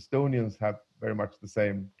 because Estonians have very much the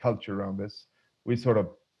same culture around this, we sort of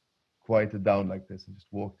quieted down like this and just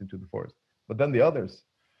walked into the forest. But then the others,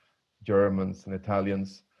 Germans and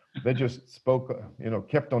Italians, they just spoke,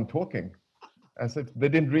 kept on talking, as if they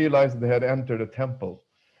didn't realize they had entered a temple,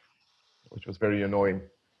 which was very annoying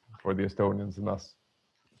for the Estonians and us.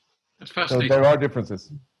 That's fascinating. So there are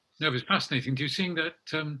differences. No, it's fascinating. Do you see that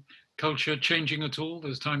culture changing at all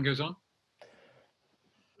as time goes on?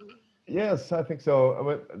 Yes, I think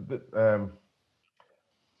so.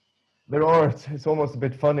 There are, it's almost a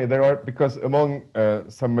bit funny, there are, because among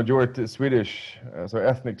some majority Swedish, so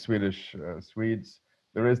ethnic Swedish Swedes,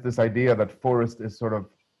 there is this idea that forest is sort of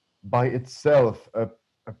by itself a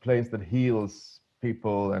place that heals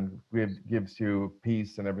people and gives you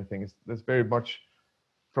peace and everything. There's very much,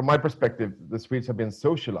 from my perspective, the Swedes have been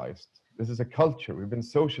socialized. This is a culture. We've been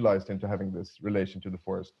socialized into having this relation to the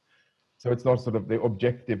forest. So it's not sort of the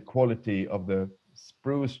objective quality of the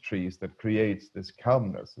spruce trees that creates this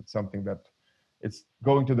calmness. It's something that, it's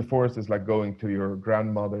going to the forest is like going to your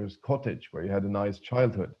grandmother's cottage where you had a nice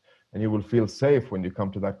childhood, and you will feel safe when you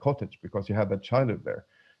come to that cottage because you had that childhood there.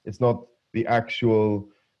 It's not the actual,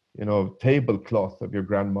 you know, tablecloth of your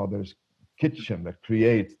grandmother's kitchen that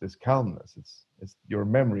creates this calmness. It's your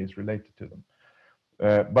memories related to them.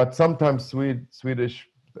 But sometimes Swedish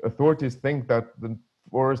authorities think that the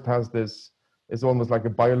forest has this, it's almost like a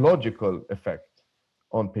biological effect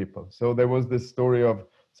on people. So there was this story of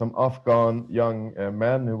some Afghan young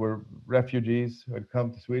men who were refugees who had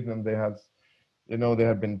come to Sweden, and they had, you know, they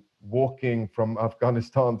had been walking from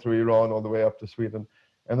Afghanistan through Iran all the way up to Sweden.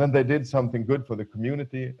 And then they did something good for the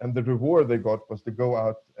community, and the reward they got was to go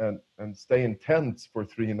out and stay in tents for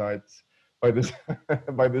 3 nights by this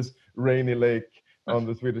by this rainy lake on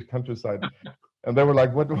the Swedish countryside. And they were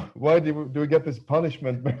like, why do we get this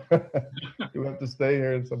punishment? You have to stay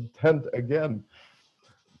here in some tent again.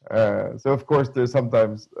 So of course there's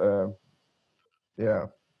sometimes,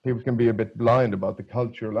 people can be a bit blind about the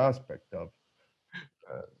cultural aspect of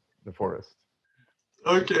the forest.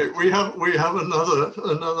 Okay, we have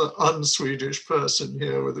another un-Swedish person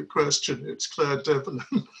here with a question. It's Claire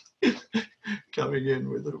Devenham coming in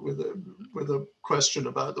with a question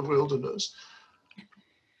about the wilderness.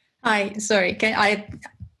 Hi, sorry.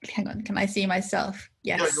 Hang on? Can I see myself?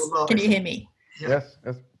 Yes. Yeah, you're live. Can you hear me? Yeah.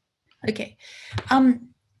 Yes. Okay.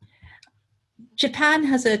 Japan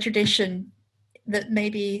has a tradition that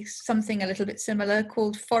may be something a little bit similar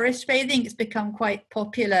called forest bathing. It's become quite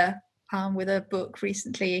popular with a book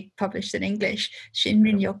recently published in English,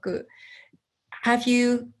 Shinrin-yoku. Have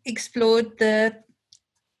you explored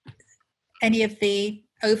any of the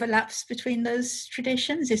overlaps between those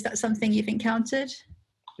traditions? Is that something you've encountered?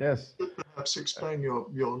 Yes. Perhaps explain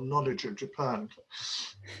your knowledge of Japan.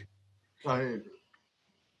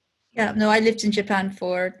 Yeah, no, I lived in Japan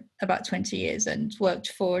for about 20 years and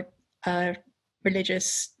worked for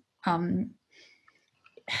religious Center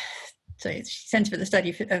for the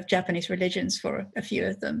Study of Japanese Religions for a few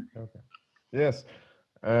of them. Okay. Yes.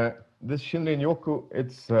 This Shinrin-yoku,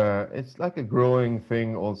 it's like a growing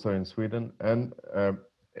thing also in Sweden. And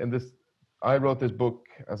I wrote this book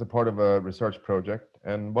as a part of a research project,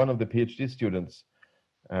 and one of the PhD students,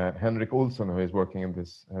 Henrik Olsson, who is working in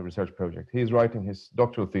this research project, he's writing his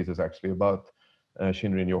doctoral thesis actually about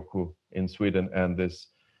Shinrin-yoku in Sweden and this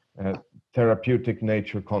therapeutic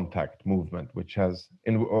nature contact movement, of which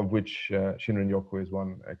Shinrin-yoku is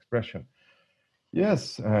one expression.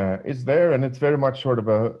 Yes, it's there, and it's very much sort of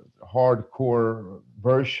a hardcore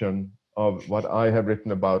version of what I have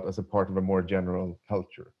written about as a part of a more general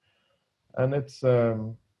culture. And it's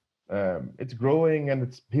growing,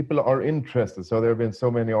 and people are interested. So there have been so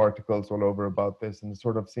many articles all over about this, and it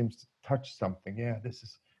sort of seems to touch something. Yeah,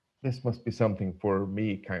 this must be something for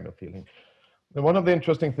me, kind of feeling. And one of the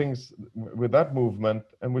interesting things with that movement,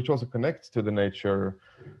 and which also connects to the nature,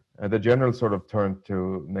 the general sort of turn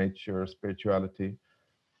to nature, spirituality,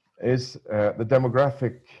 is the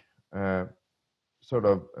demographic sort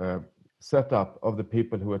of setup of the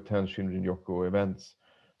people who attend Shinrin-yoku events.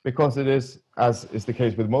 Because it is, as is the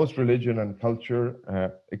case with most religion and culture,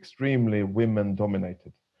 extremely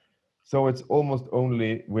women-dominated. So it's almost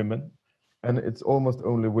only women, and it's almost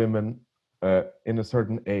only women in a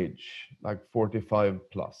certain age, like 45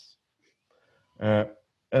 plus.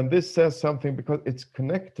 And this says something because it's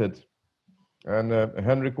connected. And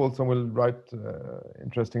Henrik Olsson will write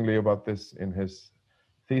interestingly about this in his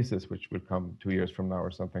thesis, which will come 2 years from now or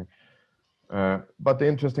something. But the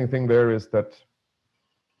interesting thing there is that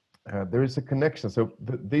there is a connection. So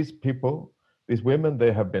these people, these women,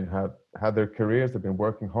 they have had their careers, they've been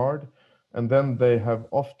working hard, and then they have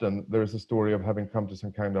often, there is a story of having come to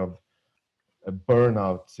some kind of a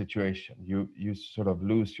burnout situation. You sort of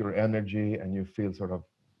lose your energy, and you feel sort of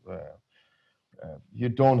you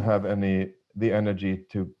don't have the energy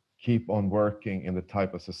to keep on working in the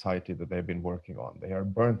type of society that they've been working on. They are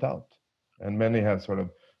burnt out, and many have sort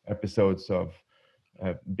of episodes of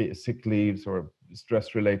sick leaves or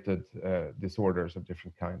stress-related disorders of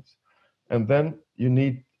different kinds. And then you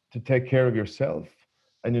need to take care of yourself,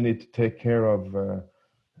 and you need to take care of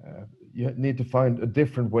you need to find a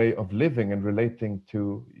different way of living and relating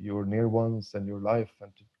to your near ones and your life,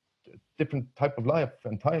 and to a different type of life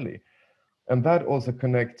entirely. And that also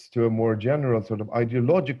connects to a more general sort of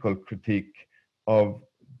ideological critique of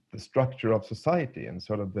the structure of society, and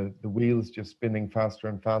sort of the wheels just spinning faster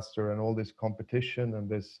and faster, and all this competition and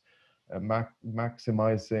this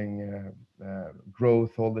maximizing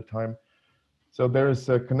growth all the time. So there is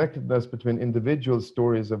a connectedness between individual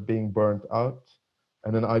stories of being burnt out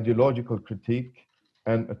and an ideological critique,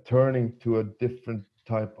 and a turning to a different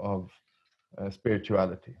type of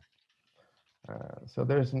spirituality. So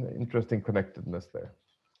there's an interesting connectedness there.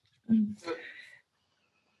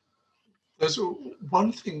 There's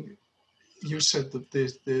one thing you said, that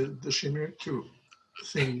the Shinrikyo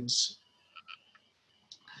things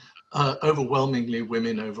overwhelmingly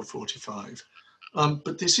women over 45.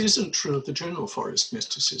 But this isn't true of the general forest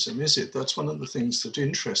mysticism, is it? That's one of the things that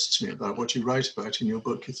interests me about what you write about in your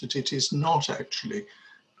book, is that it is not actually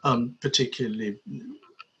particularly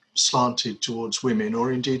slanted towards women,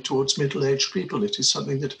 or indeed towards middle-aged people. It is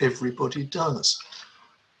something that everybody does.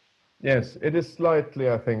 Yes, it is slightly,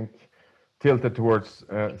 I think, tilted towards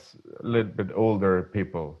a little bit older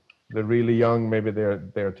people. The really young, maybe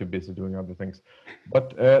they're too busy doing other things.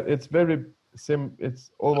 But it's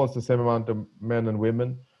it's almost the same amount of men and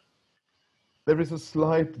women. There is a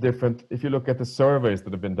slight difference. If you look at the surveys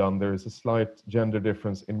that have been done, there is a slight gender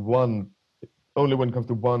difference in only when it comes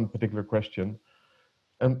to one particular question,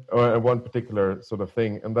 and one particular sort of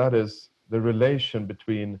thing, and that is the relation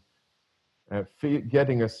between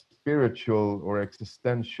getting a spiritual or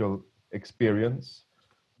existential experience,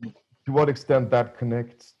 to what extent that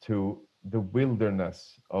connects to the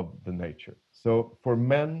wilderness of the nature. So for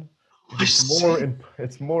men,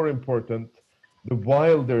 it's more important. The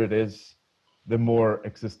wilder it is, the more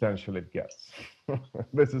existential it gets.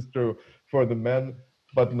 This is true for the men,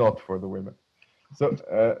 but not for the women.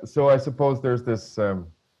 So I suppose there's this. The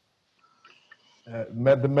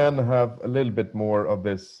men have a little bit more of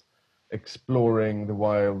this exploring the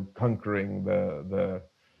wild, conquering the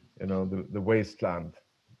wasteland,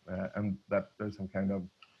 and that there's some kind of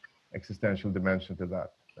existential dimension to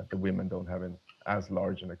that the women don't have in as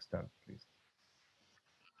large an extent, at least.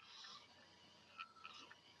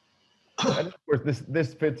 And of course,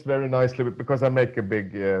 this fits very nicely because I make a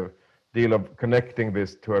big deal of connecting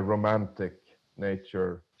this to a romantic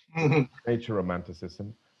nature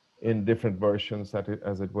romanticism in different versions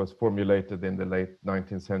as it was formulated in the late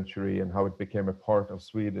 19th century, and how it became a part of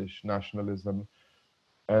Swedish nationalism,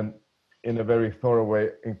 and in a very thorough way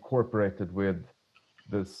incorporated with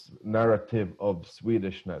this narrative of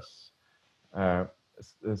Swedishness.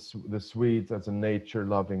 The Swedes as a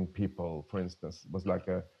nature-loving people, for instance, was like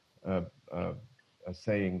a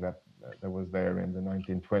saying that was there in the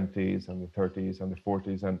 1920s and the 30s and the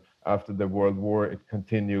 40s, and after the World War it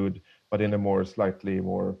continued, but in a slightly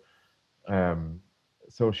more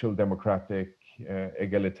social democratic,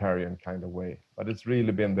 egalitarian kind of way. But it's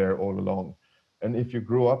really been there all along. And if you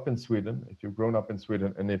grew up in Sweden, if you've grown up in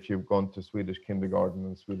Sweden, and if you've gone to Swedish kindergarten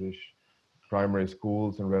and Swedish primary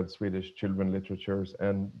schools and read Swedish children literature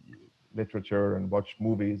and watched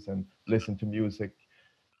movies and listened to music,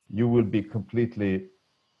 you will be completely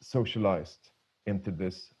socialized into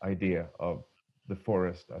this idea of the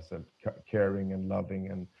forest as a caring and loving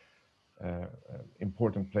and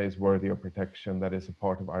important place worthy of protection, that is a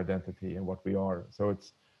part of our identity and what we are. So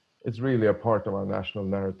it's really a part of our national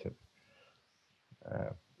narrative,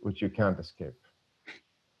 which you can't escape.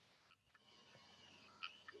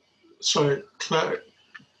 Sorry,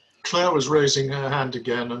 Claire was raising her hand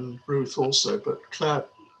again, and Ruth also, but Claire.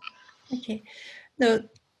 Okay. No,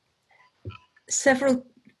 several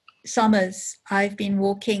summers I've been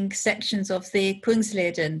walking sections of the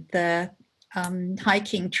Kungsleden, the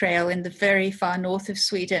hiking trail in the very far north of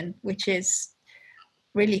Sweden, which is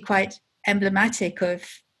really quite emblematic of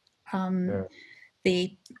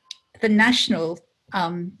the national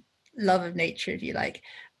love of nature, if you like.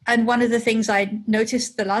 And one of the things I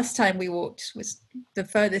noticed the last time we walked was the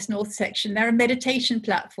furthest north section. There are meditation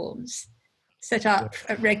platforms set up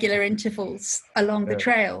at regular intervals along the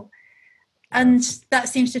trail. And that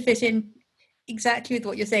seems to fit in exactly with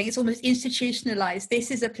what you're saying. It's almost institutionalized. This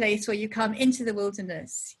is a place where you come into the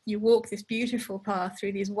wilderness, you walk this beautiful path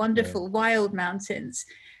through these wonderful wild mountains,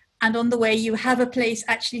 and on the way you have a place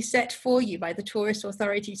actually set for you by the tourist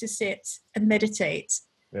authority to sit and meditate.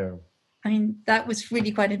 Yeah. I mean, that was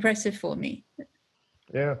really quite impressive for me.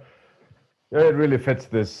 Yeah, it really fits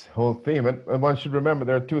this whole theme. And one should remember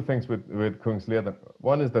there are two things with Kungsleden.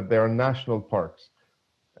 One is that they are national parks.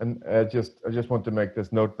 And I just want to make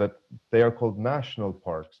this note that they are called national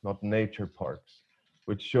parks, not nature parks,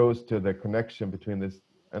 which shows to the connection between this,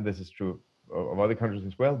 and this is true of other countries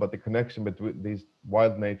as well, but the connection between these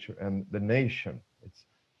wild nature and the nation.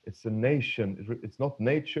 It's a nation. It's not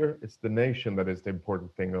nature, it's the nation that is the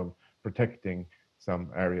important thing of protecting some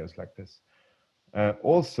areas like this.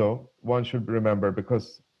 Also, one should remember,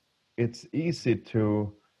 because it's easy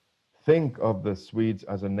to think of the Swedes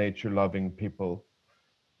as a nature-loving people,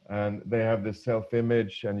 And they have this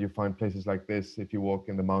self-image, and you find places like this if you walk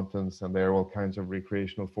in the mountains, and there are all kinds of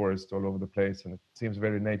recreational forests all over the place, and it seems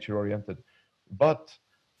very nature-oriented. But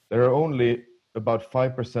there are only about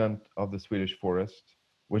 5% of the Swedish forest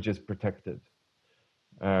which is protected,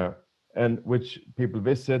 and which people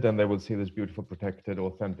visit, and they will see these beautiful, protected,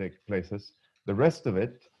 authentic places. The rest of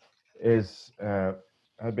it is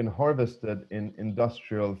have been harvested in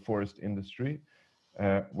industrial forest industry,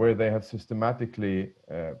 where they have systematically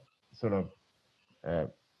sort of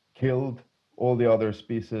killed all the other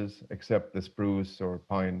species except the spruce or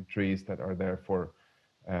pine trees that are there for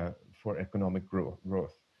economic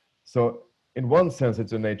growth. So in one sense,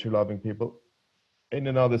 it's a nature-loving people. In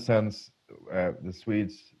another sense, the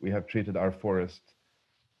Swedes, we have treated our forest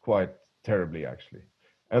quite terribly, actually.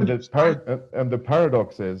 And the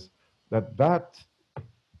paradox is that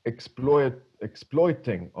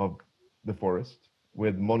exploiting of the forest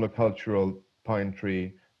with monocultural pine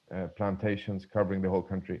tree plantations covering the whole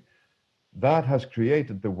country, that has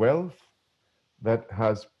created the wealth that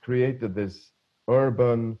has created this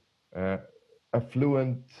urban,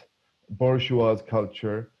 affluent, bourgeois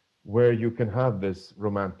culture where you can have this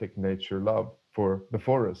romantic nature love for the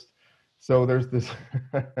forest. So there's this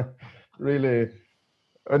really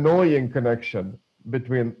annoying connection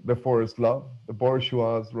between the forest love, the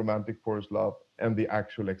bourgeois romantic forest love, and the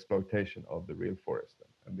actual exploitation of the real forest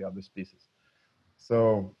and the other species.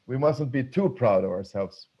 So we mustn't be too proud of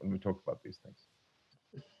ourselves when we talk about these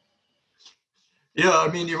things. Yeah,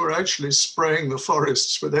 I mean, you were actually spraying the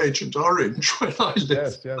forests with Agent Orange when I lived.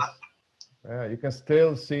 Yes, yes. Yeah, you can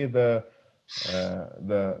still see the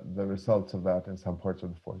results of that in some parts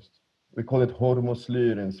of the forest. We call it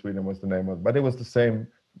hormoslyr in Sweden, was the name of it, but it was the same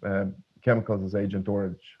chemicals as Agent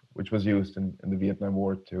Orange, which was used in the Vietnam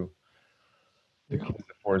War to kill the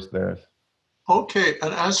forest there. Okay,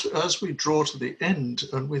 and as we draw to the end,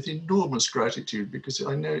 and with enormous gratitude, because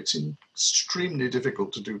I know it's extremely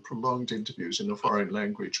difficult to do prolonged interviews in a foreign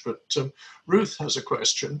language, but Ruth has a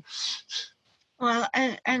question. Well,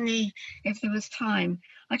 only if there was time.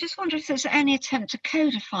 I just wonder if there's any attempt to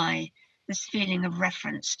codify this feeling of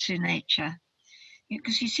reference to nature,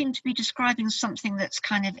 because you seem to be describing something that's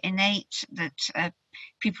kind of innate, that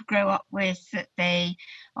people grow up with, that they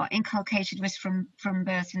are inculcated with from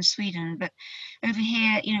birth in Sweden. But over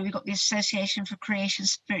here, you know, we've got the Association for Creation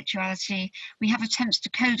Spirituality. We have attempts to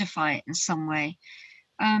codify it in some way.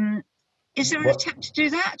 Is there an attempt to do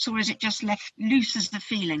that, or is it just left loose as the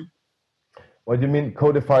feeling? What do you mean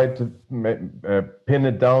codified, to pin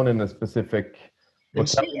it down in a specific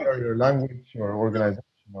vocabulary or language or organization?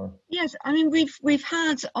 Or? Yes, I mean we've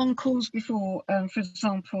had on calls before, for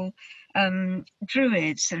example,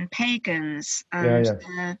 druids and pagans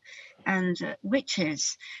and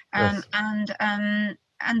witches, Yes. and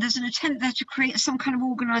there's an attempt there to create some kind of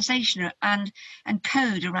organization and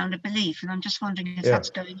code around a belief, and I'm just wondering if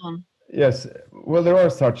that's going on. Yes, well, there are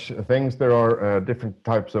such things. There are different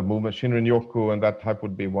types of movements. Shinrin-yoku and that type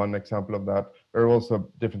would be one example of that. There are also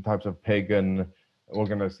different types of pagan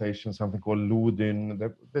organizations, something called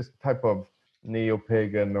Ludin, this type of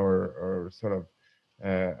neo-pagan or sort of,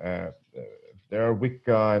 there are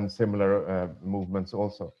Wicca and similar movements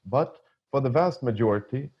also. But for the vast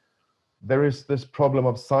majority, there is this problem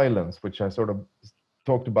of silence, which I sort of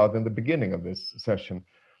talked about in the beginning of this session,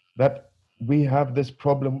 that we have this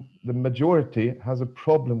problem, the majority has a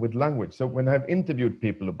problem with language. So when I've interviewed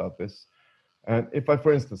people about this, and if I,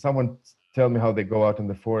 for instance, someone tell me how they go out in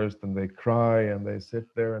the forest and they cry and they sit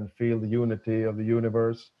there and feel the unity of the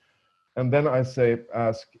universe, and then I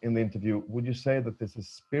ask in the interview, would you say that this is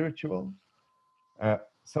spiritual?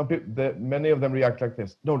 Some people, many of them react like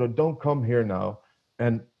this: no, don't come here now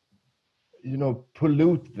and, you know,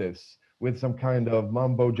 pollute this with some kind of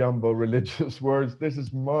mumbo jumbo religious words. This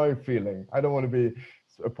is my feeling. I don't want to be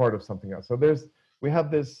a part of something else. So we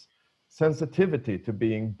have this sensitivity to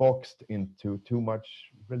being boxed into too much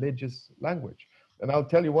religious language. And I'll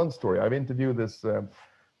tell you one story. I've interviewed this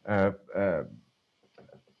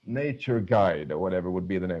nature guide, or whatever would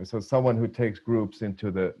be the name. So someone who takes groups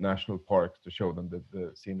into the national parks to show them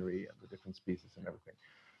the scenery and the different species and everything.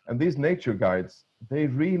 And these nature guides, they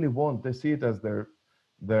see it as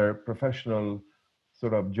their professional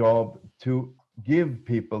sort of job to give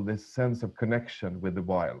people this sense of connection with the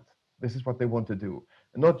wild. This is what they want to do.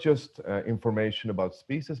 And not just information about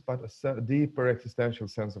species, but a deeper existential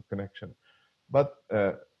sense of connection. But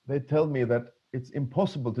they tell me that it's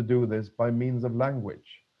impossible to do this by means of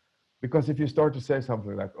language. Because if you start to say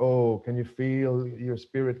something like, oh, can you feel your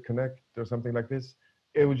spirit connect, or something like this,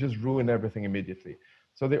 it would just ruin everything immediately.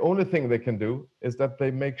 So the only thing they can do is that they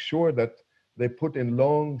make sure that they put in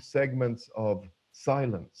long segments of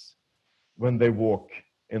silence when they walk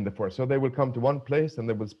in the forest. So they will come to one place and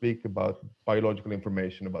they will speak about biological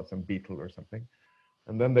information about some beetle or something.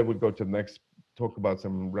 And then they will go to the next, talk about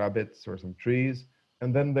some rabbits or some trees.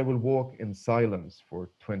 And then they will walk in silence for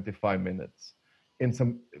 25 minutes in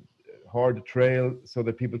some hard trail so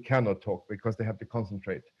that people cannot talk because they have to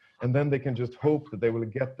concentrate. And then they can just hope that they will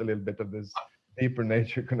get a little bit of this deeper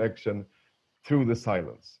nature connection through the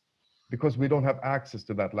silence, because we don't have access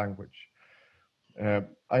to that language.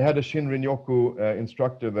 I had a Shinrin-yoku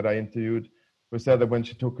instructor that I interviewed who said that when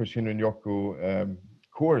she took her Shinrin-yoku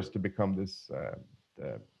course to become this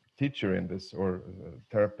teacher in this, or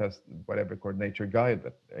therapist, whatever, called nature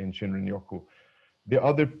guide in Shinrin-yoku, the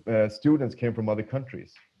other students came from other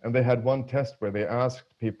countries. And they had one test where they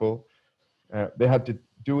asked people, they had to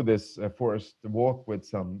do this forest walk with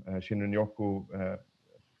some Shinrin-yoku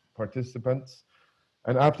participants.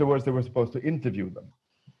 And afterwards, they were supposed to interview them.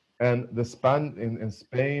 And the span in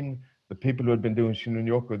Spain, the people who had been doing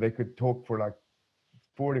Shinrin-yoku, they could talk for like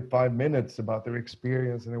 45 minutes about their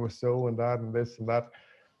experience, and it was so and that and this and that.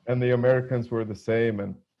 And the Americans were the same.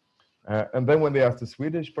 And then when they asked the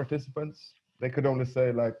Swedish participants, they could only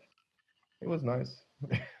say like, it was nice.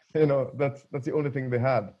 You know, that's the only thing they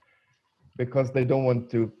had, because they don't want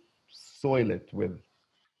to soil it with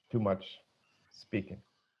too much speaking.